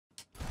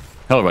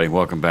Hello, everybody.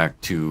 Welcome back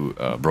to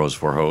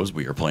BrosB4Hoes.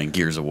 We are playing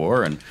Gears of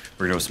War, and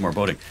we're going to do some more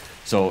boating.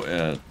 So,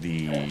 what's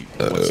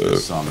the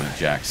song that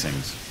Jack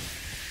sings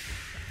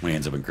when he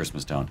ends up in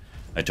Christmas Town?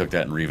 I took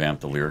that and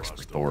revamped the lyrics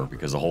for Thor,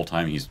 because the whole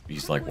time he's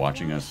like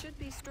watching us.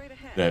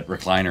 That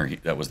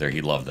recliner that was there,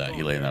 he loved that.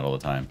 He lay in that all the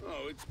time.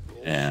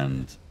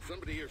 And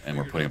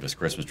we're putting up this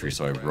Christmas tree,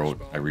 so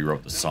I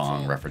rewrote the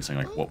song referencing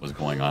like what was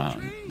going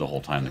on the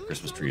whole time the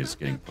Christmas tree is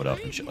getting put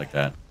up and shit like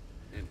that.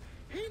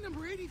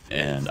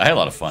 And I had a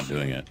lot of fun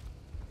doing it.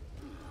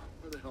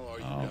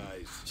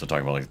 So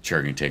talking about like the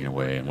chair getting taken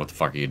away and what the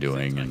fuck are you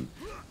doing, and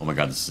oh my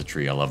god, this is a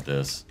tree, I love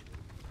this.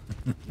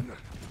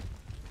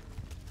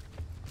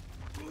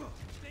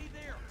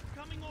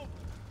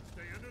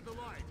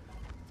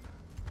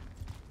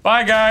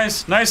 Bye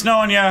guys, nice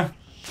knowing ya.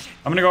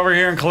 I'm gonna go over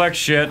here and collect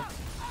shit.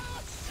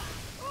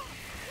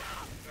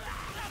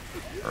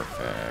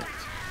 Perfect.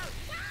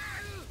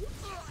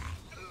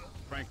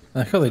 I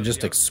like how they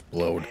just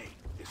explode.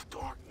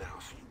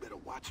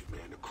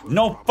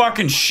 No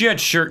fucking shit,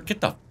 shirt. Get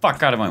the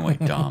fuck out of my way,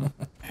 dumb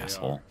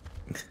asshole.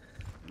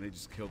 They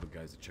just killed the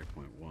guys at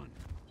checkpoint 1.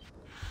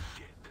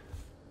 Shit.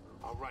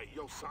 All right,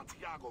 yo,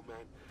 Santiago, man.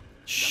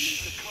 That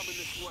means they're coming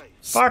this way.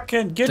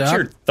 Fucking get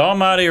your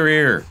thumb out of your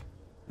ear,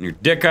 and your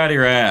dick out of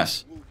your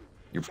ass,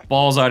 your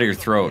balls out of your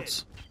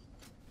throats.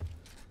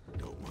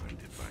 Don't mind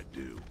if I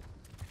do.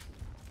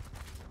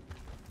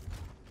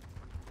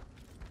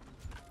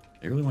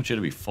 They really want you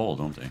to be full,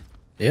 don't they?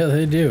 Yeah,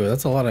 they do.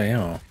 That's a lot of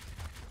ammo.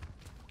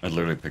 I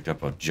literally picked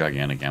up a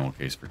gigantic ammo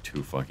case for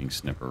 2 fucking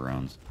snipper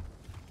rounds.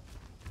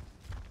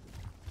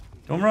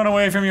 Don't run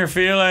away from your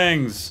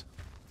feelings!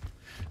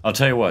 I'll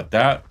tell you what,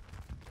 that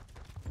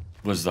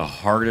was the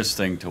hardest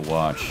thing to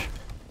watch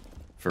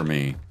for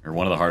me, or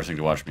one of the hardest things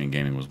to watch for me in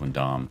gaming was when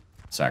Dom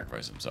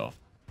sacrificed himself.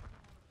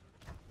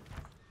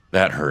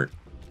 That hurt.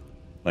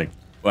 Like,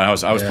 when I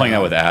was playing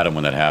that with Adam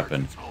when that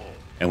happened,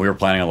 and we were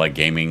planning on like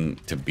gaming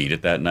to beat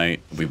it that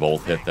night. We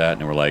both hit that,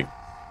 and we're like,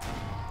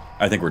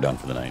 I think we're done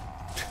for the night.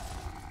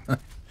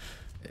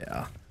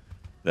 Yeah.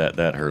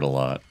 That hurt a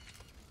lot.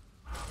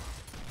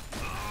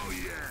 Oh,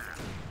 yeah.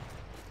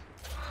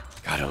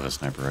 God, I love a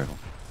sniper rifle.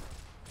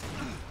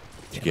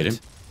 Did you get him?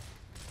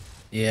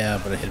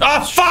 Yeah, but I hit him Oh,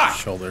 in fuck! the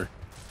shoulder.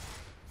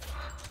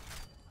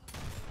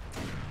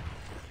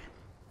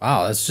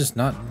 Wow, that's just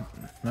not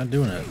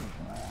doing it.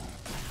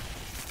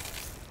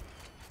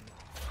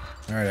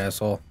 All right,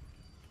 asshole.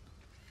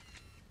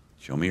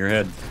 Show me your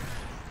head.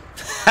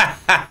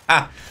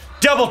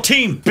 Double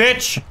team,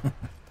 bitch!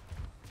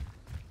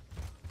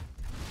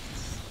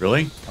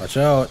 Really? Watch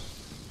out.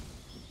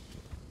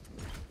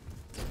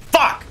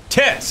 Fuck!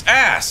 Tits!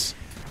 Ass!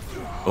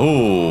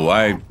 Ooh,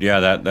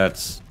 yeah,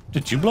 that's...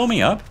 Did you blow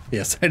me up?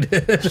 Yes, I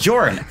did.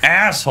 You're an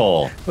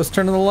asshole! Let's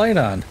turn the light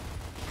on.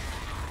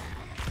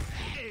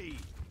 Hey.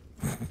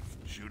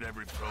 Shoot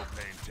every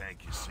propane tank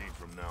you see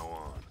from now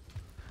on.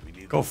 We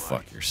need Go the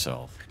fuck light.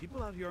 yourself.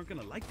 People out here aren't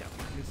gonna like that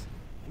because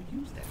we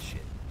use that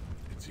shit.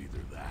 It's either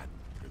that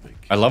or they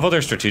I love how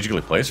they're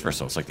strategically placed for us,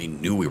 so it's like they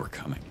knew we were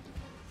coming.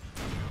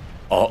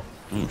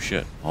 Oh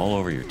shit. All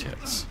over your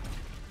tits.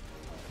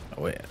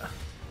 Oh yeah.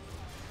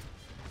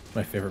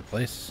 My favorite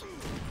place.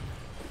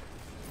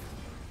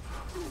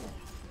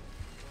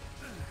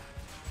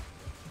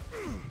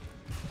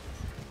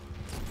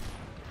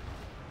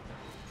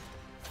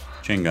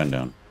 Chain gun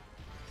down.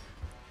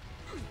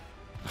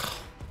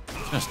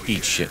 Just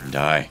eat shit and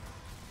die.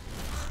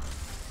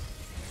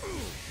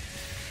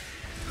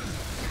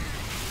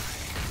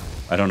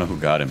 I don't know who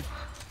got him.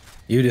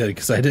 You did,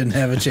 because I didn't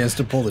have a chance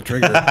to pull the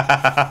trigger.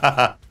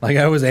 Like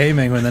I was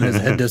aiming when then his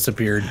head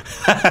disappeared.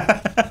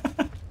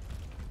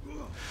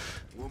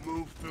 We'll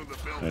move through the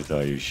building. I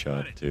thought you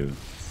shot too.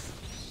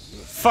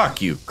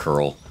 Fuck you,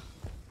 Curl.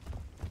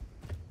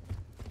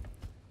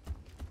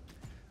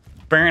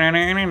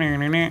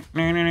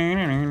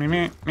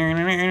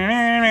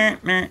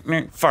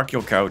 Fuck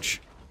your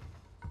couch.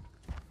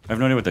 I have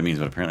no idea what that means,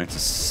 but apparently it's a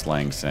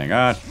slang saying.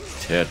 Ah,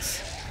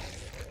 tits.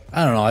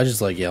 I don't know. I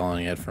just like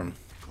yelling it from.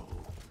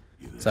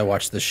 Cause I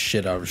watched the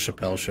shit out of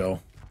Chappelle's show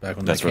back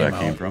when That's that where came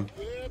that came out. from?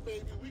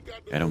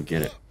 I don't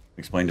get it.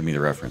 Explain to me the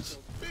reference.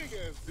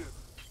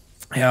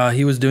 Yeah,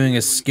 he was doing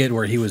a skit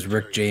where he was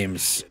Rick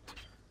James,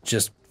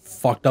 just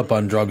fucked up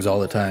on drugs all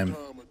the time.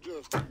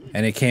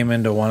 And he came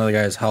into one of the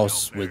guy's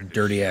house with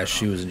dirty ass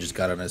shoes and just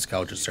got on his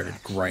couch and started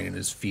grinding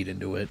his feet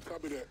into it.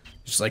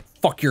 Just like,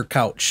 fuck your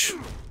couch.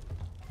 And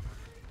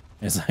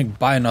it's like,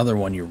 buy another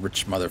one, you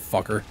rich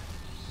motherfucker.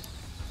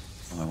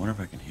 Oh, I wonder if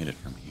I can hit it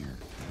from here.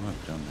 I know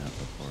I've done that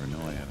before. No,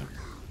 I haven't.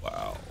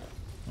 Wow.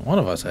 One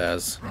of us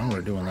has. I know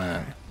we're doing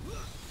that.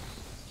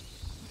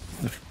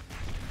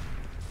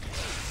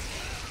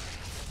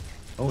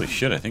 Holy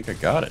shit, I think I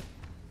got it.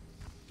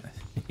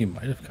 You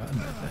might have gotten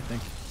it, I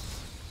think.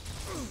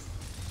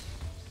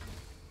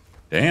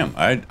 Damn,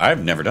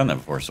 I've never done that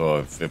before, so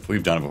if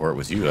we've done it before it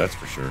was you, that's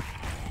for sure.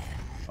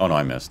 Oh no,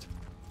 I missed.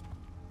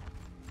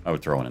 I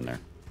would throw it in there.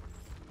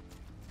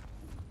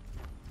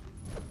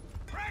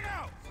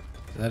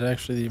 Is that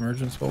actually the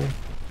emergence hole?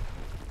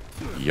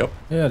 Yep.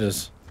 Yeah, it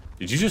is.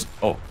 Did you just...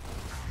 Oh.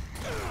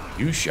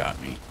 You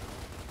shot me.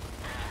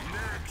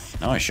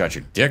 Now I shot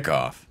your dick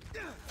off.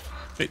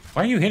 Wait,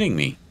 why are you hitting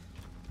me?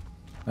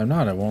 I'm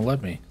not. It won't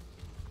let me.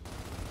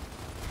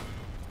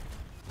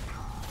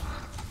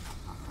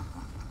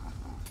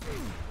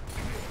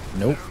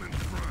 Nope.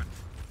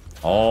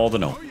 All the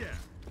nope.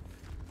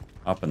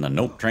 Up in the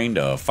nope train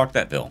to fuck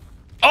that bill.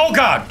 Oh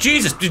god,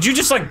 Jesus, did you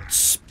just like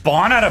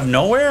spawn out of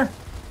nowhere?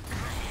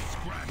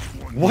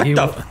 What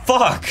the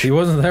fuck? He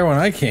wasn't there when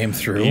I came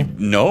through.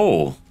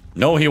 No.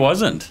 No, he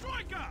wasn't.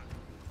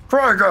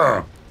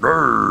 Krieger!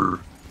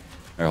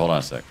 Here, hold on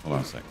a sec. Hold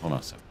on a sec. Hold on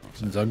a sec.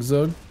 Zug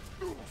Zug?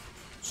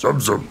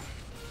 Zub.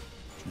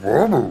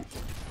 Wobble.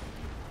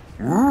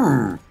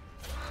 Ooh.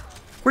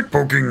 Quit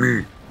poking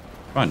me.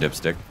 Come on,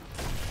 dipstick.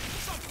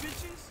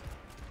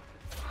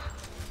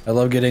 I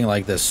love getting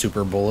like this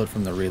super bullet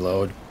from the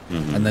reload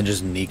and then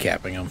just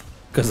kneecapping him.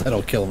 Because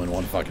that'll kill him in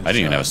one fucking shot. I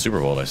didn't even have a super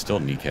bullet. I still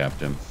kneecapped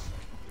him.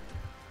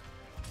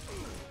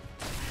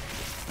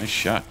 Nice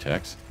shot,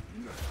 Tex.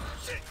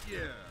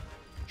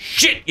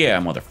 Shit yeah,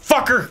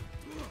 motherfucker!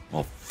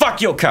 Well,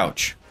 fuck your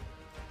couch.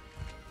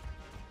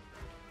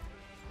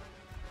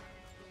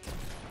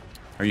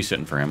 Are you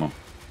sitting for ammo?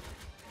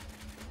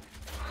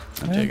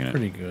 I'm taking it.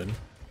 Pretty good.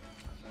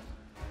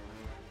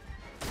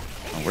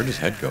 Oh, where'd his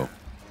head go?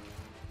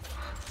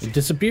 It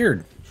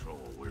disappeared.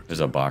 There's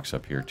a box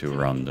up here too,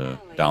 around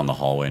down the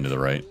hallway and to the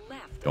right.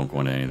 Don't go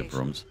into any of the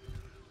rooms.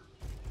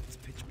 It's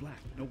pitch black.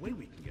 No way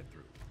we can get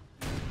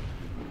through.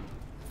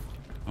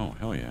 Oh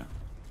hell yeah!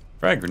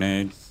 Frag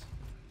grenade.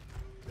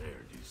 There,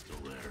 he's still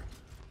there.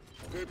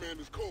 That man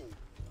is cold.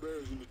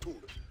 Bear's in the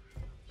toilet.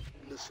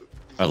 Listen.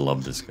 I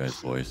love this guy's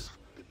voice.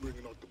 They're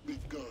bringing out the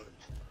big guns.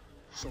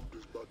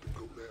 Something's about to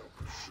go down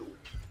for sure.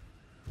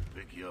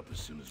 Pick you up as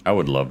soon as I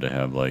would love to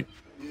have like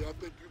yeah, I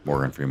think you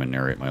Morgan Freeman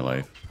narrate my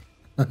life.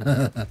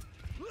 I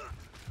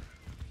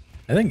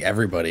think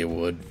everybody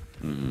would.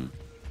 And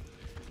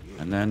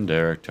then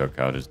Derek took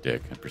out his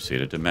dick and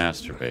proceeded to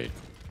masturbate.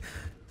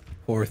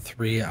 For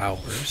 3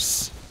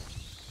 hours.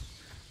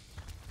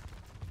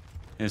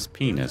 His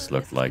penis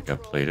looked like a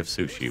plate of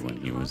sushi when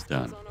he was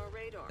done. On our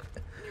radar,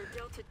 near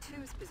Delta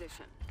 2's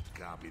position.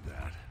 copy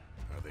that.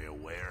 Are they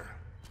aware?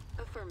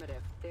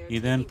 Affirmative. They're He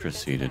then taking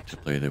proceeded defensive to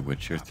action. play The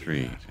Witcher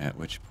 3, at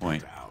which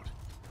point Out.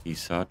 he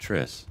saw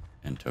Triss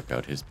and took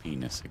out his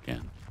penis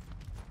again.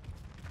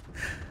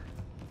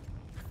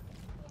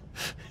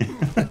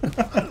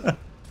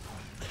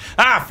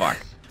 Ah, fuck!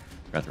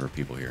 Forgot there were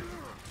people here.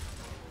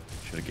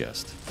 Should have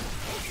guessed.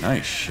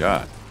 Nice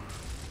shot.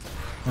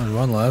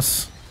 One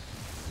less.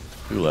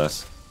 2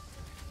 less.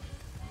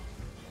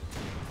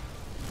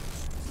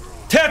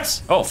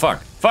 Tits! Oh,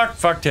 fuck.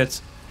 Fuck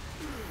tits.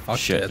 Fuck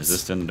Shit, tits. is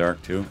this in the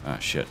dark too? Ah,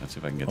 shit. Let's see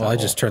if I can get that. Well, I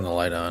hole. just turned the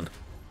light on.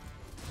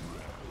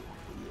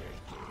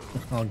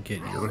 I'll get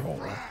your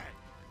hole.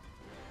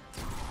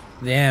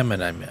 Damn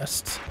it, I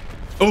missed.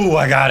 Ooh,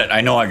 I got it.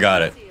 I know I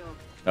got it.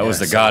 That was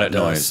Yeah, the got it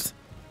solid noise. dust.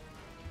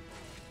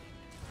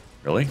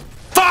 Really?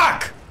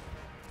 Fuck!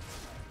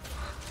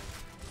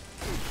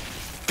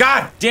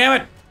 God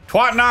damn it!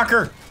 Twat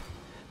knocker!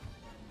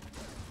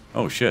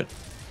 Oh shit.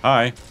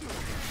 Hi.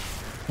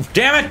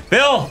 Damn it,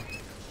 Bill!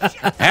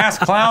 Ass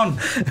clown!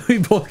 We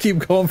both keep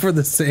going for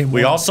the same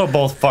We one. also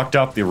both fucked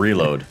up the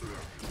reload.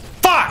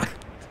 Fuck!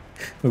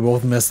 We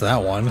both missed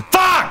that one.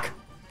 Fuck!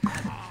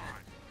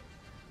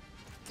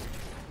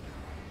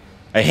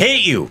 I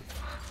hate you!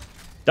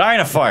 Die in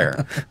a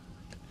fire.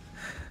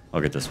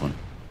 I'll get this one.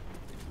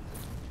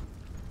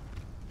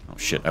 Oh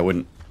shit, I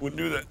wouldn't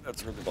do that.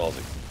 That's really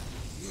ballsy.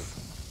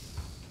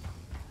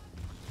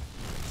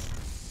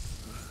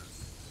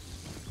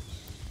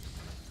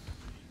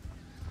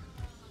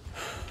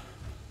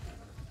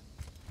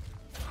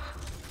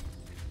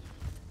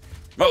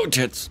 Oh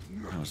tits.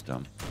 That was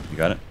dumb. You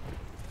got it?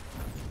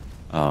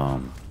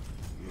 Fuck,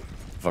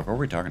 what were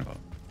we talking about?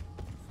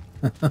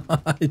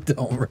 I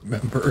don't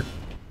remember.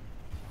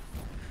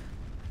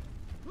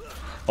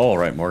 Oh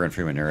right, Morgan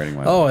Freeman narrating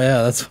my Oh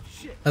yeah,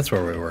 that's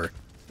where we were.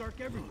 It's dark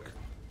everywhere.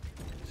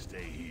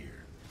 Stay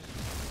here.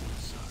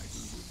 Inside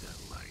with that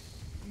light.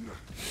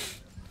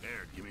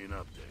 There, give me an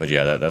update. But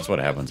yeah, that's what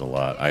happens a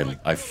lot.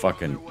 I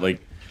fucking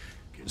like.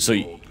 So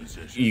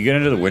you get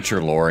into the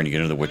Witcher lore and you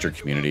get into the Witcher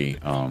community.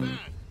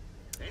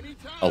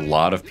 A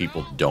lot of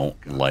people don't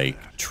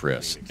like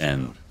Triss,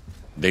 and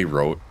they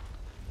wrote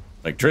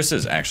like Triss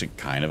is actually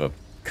kind of a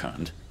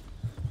cunt.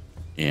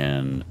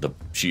 In the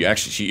she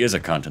is a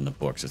cunt in the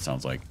books. It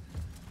sounds like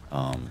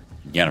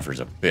Yennefer's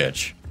a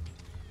bitch.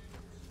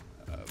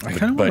 I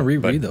kind of want to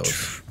reread but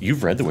those.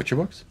 You've read the Witcher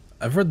books?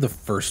 I've read the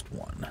first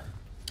one.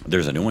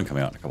 There's a new one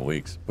coming out in a couple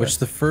weeks. Which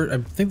the first, I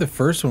think the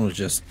first one was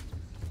just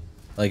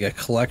like a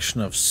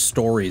collection of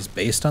stories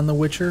based on The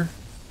Witcher,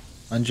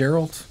 on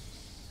Geralt.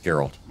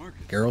 Geralt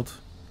Geralt.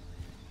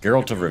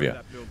 of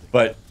Rivia.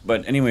 But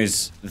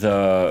anyways,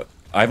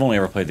 I've only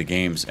ever played the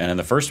games, and in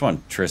the first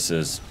one, Triss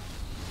is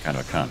kind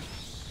of a cunt.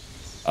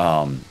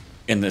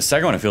 In the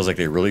second one, it feels like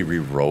they really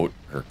rewrote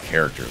her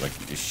character. Like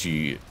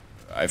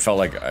I felt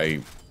like I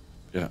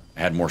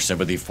had more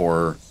sympathy for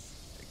her,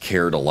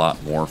 cared a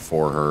lot more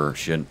for her.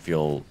 She didn't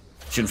feel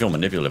she didn't feel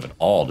manipulative at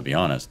all, to be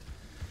honest.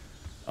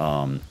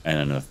 And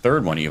in the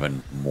third one,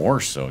 even more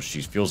so.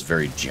 She feels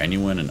very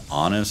genuine and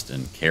honest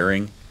and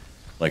caring.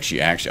 Like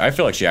I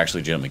feel like she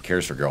actually genuinely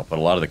cares for Geralt, but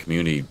a lot of the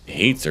community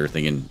hates her,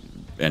 thinking,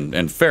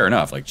 and fair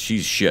enough, like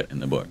she's shit in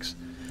the books.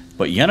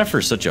 But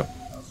Yennefer's such a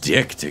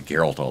dick to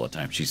Geralt all the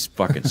time. She's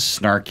fucking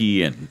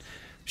snarky, and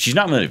she's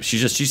not manipulative.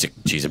 She's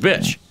a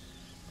bitch.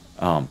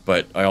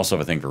 But I also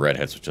have a thing for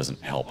redheads, which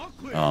doesn't help.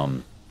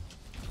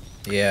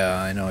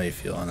 Yeah, I know how you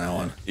feel on that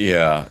one.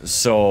 Yeah,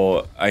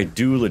 so I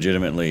do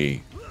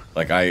legitimately,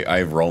 like,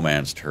 I've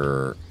romanced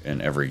her in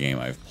every game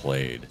I've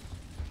played.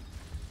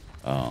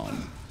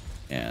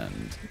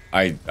 And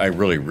I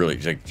really,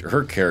 like,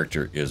 her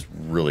character is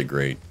really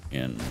great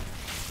in...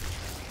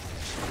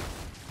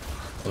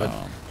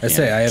 I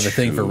say I have a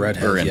thing for or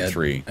redheads in yet.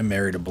 3. I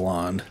married a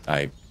blonde.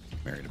 I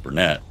married a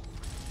brunette.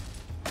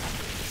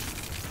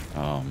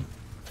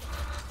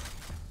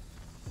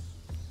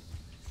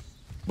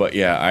 But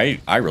yeah,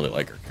 I really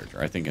like her character.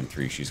 I think in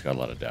 3 she's got a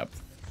lot of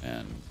depth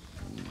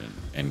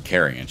and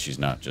caring, and she's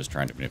not just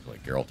trying to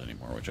manipulate Geralt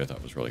anymore, which I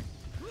thought was really...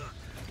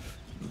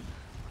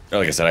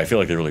 Like I said, I feel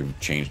like they really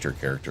changed her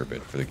character a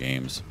bit for the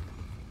games.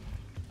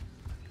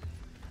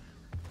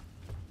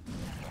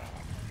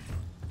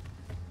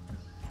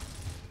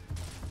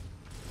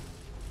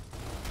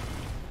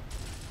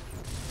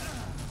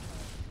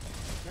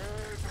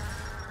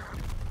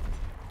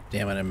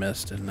 Damn it, I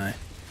missed, didn't I?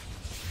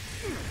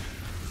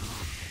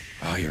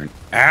 Oh, you're an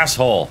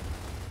asshole.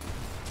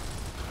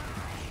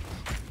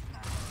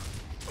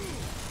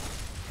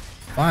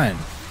 Fine.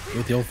 Do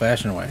it the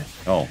old-fashioned way.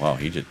 Oh wow,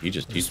 he's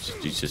just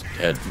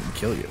dead.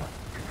 Kill you.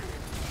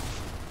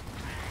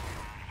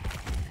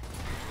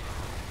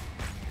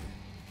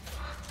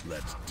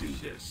 Let's do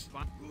this.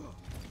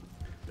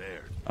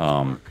 There.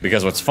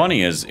 Because what's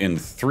funny is in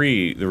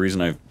 3, the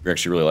reason I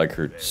actually really like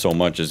her so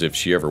much is if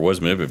she ever was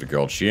manipulative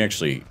girl, she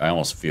actually, I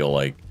almost feel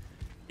like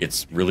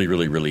it's really,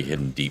 really, really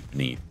hidden deep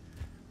beneath.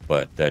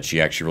 But that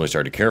she actually really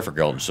started to care for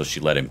Geralt, and so she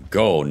let him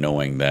go,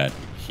 knowing that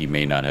he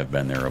may not have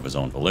been there of his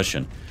own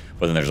volition.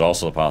 But then there's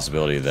also the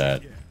possibility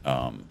that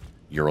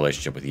your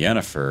relationship with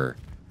Yennefer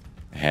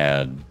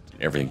had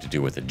everything to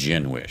do with a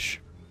Djinn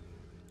wish.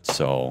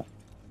 So,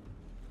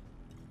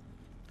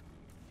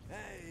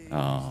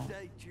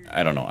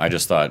 I don't know. I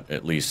just thought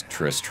at least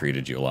Triss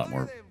treated you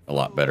a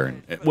lot better.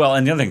 And, well,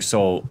 and the other thing,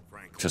 so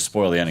to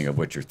spoil the ending of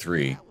Witcher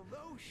 3.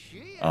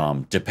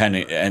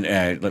 Depending, and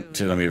let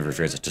me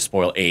rephrase it, to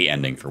spoil a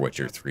ending for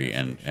Witcher 3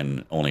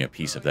 and only a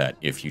piece of that.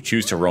 If you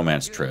choose to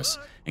romance Triss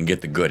and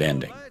get the good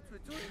ending,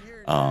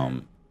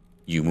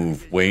 you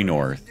move way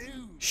north.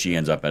 She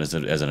ends up as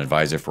an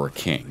advisor for a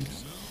king,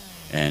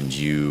 and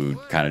you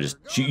kind of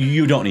just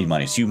you don't need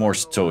money, so you more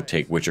so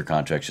take Witcher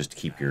contracts just to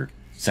keep your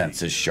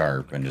senses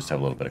sharp and just have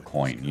a little bit of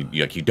coin.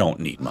 You don't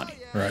need money,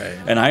 right?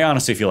 And I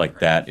honestly feel like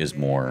that is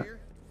more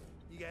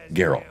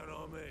Geralt.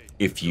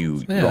 If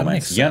you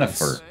romance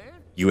Yennefer,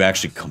 you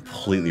actually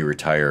completely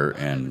retire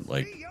and,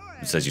 like,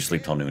 it says you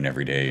sleep till noon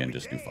every day and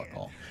just do fuck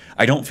all.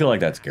 I don't feel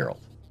like that's Geralt.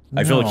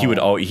 I feel like he would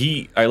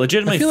I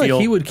legitimately feel like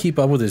he would keep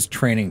up with his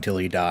training till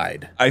he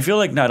died. I feel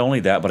like not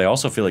only that, but I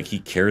also feel like he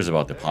cares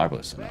about the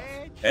populace enough.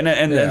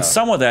 And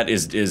some of that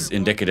is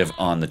indicative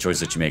on the choice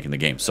that you make in the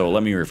game. So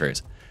let me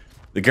rephrase.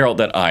 The Geralt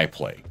that I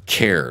play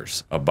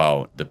cares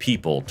about the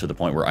people to the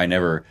point where I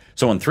never...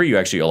 So in 3, you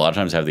actually a lot of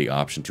times have the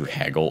option to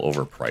haggle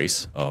over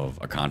price of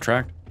a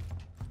contract.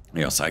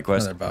 You know, side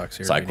quest. Another box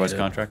here. Side quest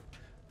contract.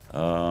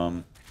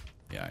 Yeah,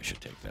 I should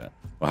take that.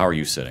 Well, how are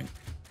you sitting?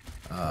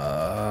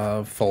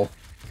 Full.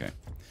 Okay.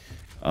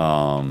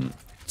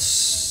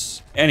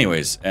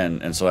 Anyways,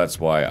 and so that's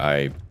why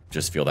I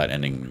just feel that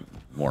ending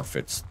more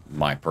fits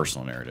my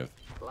personal narrative.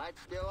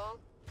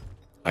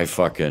 I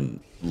fucking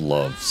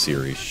love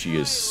Ciri. She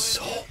is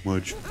so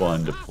much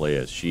fun to play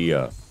as.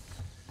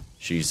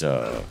 She's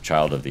a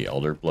child of the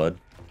Elder Blood,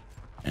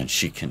 and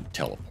she can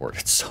teleport.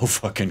 It's so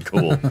fucking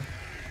cool.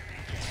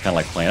 Kind of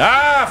like playing...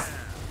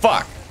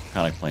 Fuck!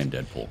 Kind of like playing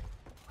Deadpool.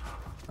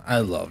 I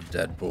love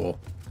Deadpool.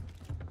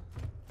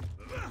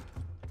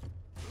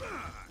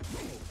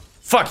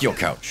 Fuck your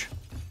couch!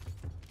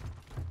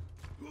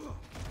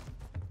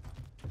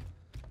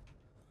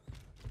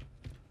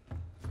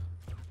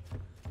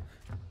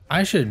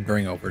 I should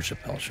bring over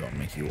Chappelle Show and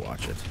make you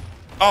watch it.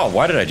 Oh,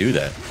 why did I do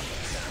that?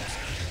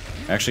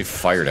 I actually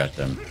fired at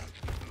them.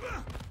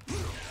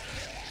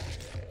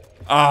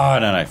 Ah,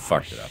 and then I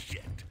fucked it up.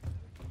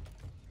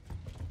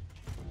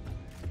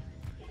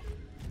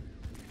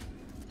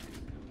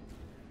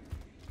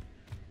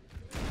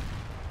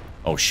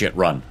 Oh shit,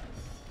 run.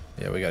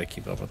 Yeah, we gotta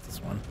keep up with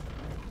this one.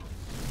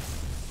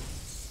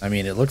 I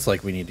mean, it looks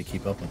like we need to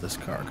keep up with this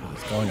car because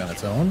it's going on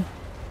its own.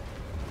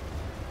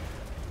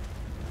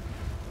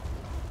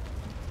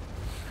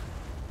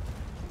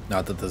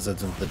 Not that this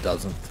isn't the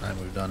dozenth time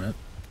we've done it.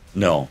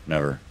 No,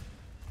 never.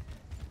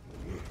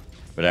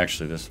 But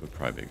actually, this would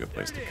probably be a good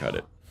place to cut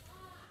it.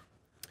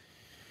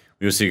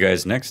 We will see you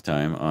guys next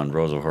time on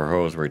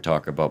BrosB4Hoes, where we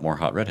talk about more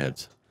hot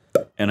redheads.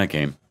 And I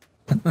came.